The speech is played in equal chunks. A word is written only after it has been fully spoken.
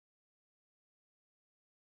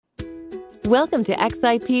Welcome to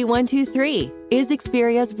XIP 123,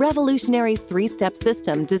 isXperia's revolutionary three-step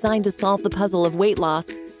system designed to solve the puzzle of weight loss,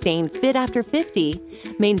 staying fit after 50,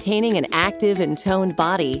 maintaining an active and toned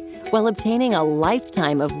body, while obtaining a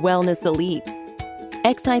lifetime of wellness elite.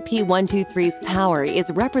 XIP 123's power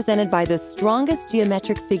is represented by the strongest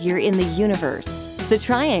geometric figure in the universe, the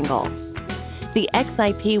triangle. The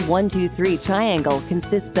XIP 123 triangle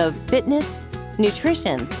consists of fitness,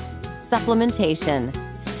 nutrition, supplementation.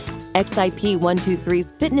 XIP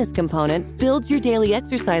 123's fitness component builds your daily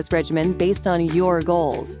exercise regimen based on your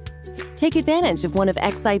goals. Take advantage of one of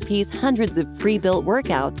XIP's hundreds of pre-built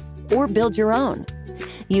workouts or build your own.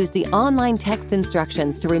 Use the online text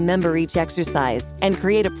instructions to remember each exercise and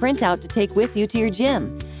create a printout to take with you to your gym.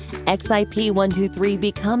 XIP 123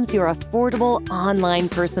 becomes your affordable online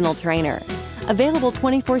personal trainer, available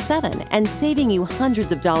 24/7 and saving you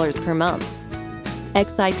hundreds of dollars per month.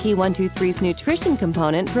 XIP 123's nutrition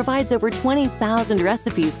component provides over 20,000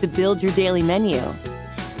 recipes to build your daily menu.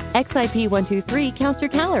 XIP 123 counts your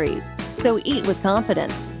calories, so eat with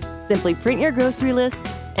confidence. Simply print your grocery list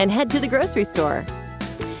and head to the grocery store.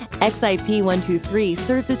 XIP 123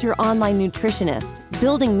 serves as your online nutritionist,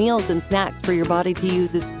 building meals and snacks for your body to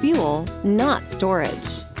use as fuel, not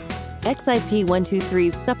storage. XIP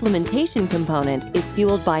 123's supplementation component is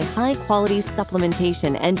fueled by high-quality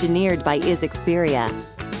supplementation engineered by isXperia.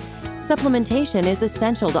 Supplementation is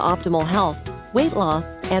essential to optimal health, weight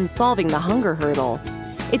loss, and solving the hunger hurdle.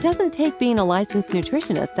 It doesn't take being a licensed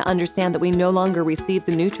nutritionist to understand that we no longer receive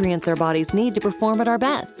the nutrients our bodies need to perform at our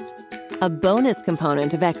best. A bonus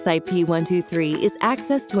component of XIP 123 is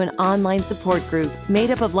access to an online support group made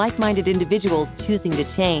up of like-minded individuals choosing to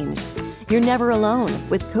change. You're never alone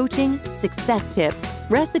with coaching, success tips,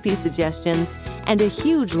 recipe suggestions, and a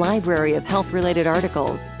huge library of health-related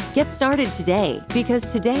articles. Get started today, because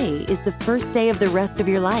today is the first day of the rest of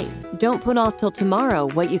your life. Don't put off till tomorrow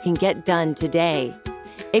what you can get done today.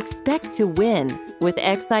 Expect to win with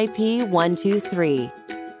XIP 123.